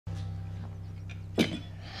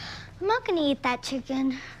I'm not gonna eat that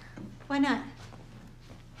chicken. Why not?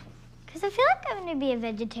 Because I feel like I'm gonna be a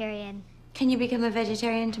vegetarian. Can you become a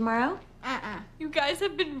vegetarian tomorrow? You guys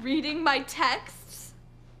have been reading my texts?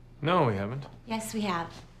 No, we haven't. Yes, we have.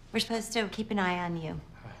 We're supposed to keep an eye on you.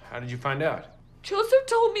 How did you find out? Joseph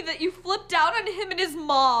told me that you flipped out on him and his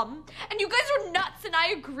mom. And you guys are nuts, and I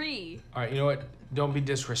agree. All right, you know what? Don't be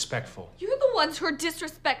disrespectful. You're the ones who are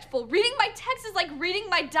disrespectful. Reading my text is like reading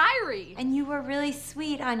my diary. And you were really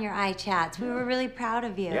sweet on your iChats. We were really proud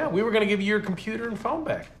of you. Yeah, we were gonna give you your computer and phone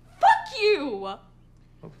back. Fuck you!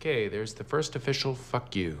 Okay, there's the first official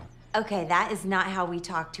fuck you. Okay, that is not how we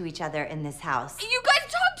talk to each other in this house. You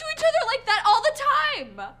guys talk to each other like that all the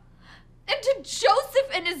time. And to Joseph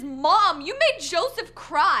and his mom, you made Joseph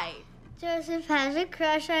cry. Joseph has a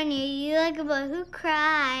crush on you. You like a boy who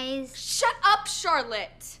cries. Shut up,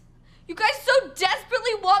 Charlotte. You guys so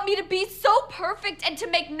desperately want me to be so perfect and to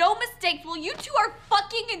make no mistakes. Well, you two are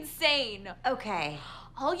fucking insane. Okay.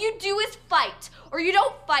 All you do is fight, or you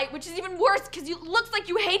don't fight, which is even worse because it looks like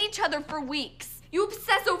you hate each other for weeks. You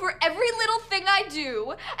obsess over every little thing I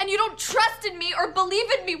do, and you don't trust in me or believe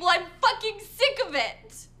in me. Well, I'm fucking sick of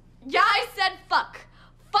it. Yeah, I said fuck.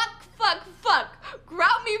 Fuck, fuck, fuck.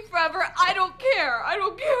 Grout me forever. I don't care. I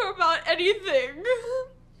don't care about anything.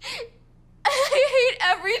 I hate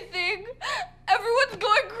everything. Everyone's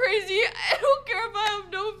going crazy. I don't care if I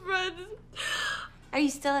have no friends. Are you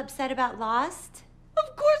still upset about Lost?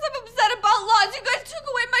 Of course I'm upset about Lost. You guys took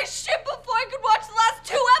away my shit before I could watch the last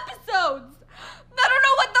 2 episodes. I don't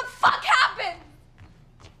know what the fuck happened.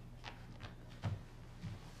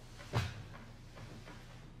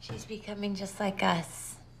 She's becoming just like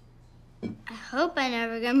us. I hope I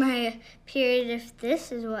never get my period if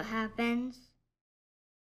this is what happens.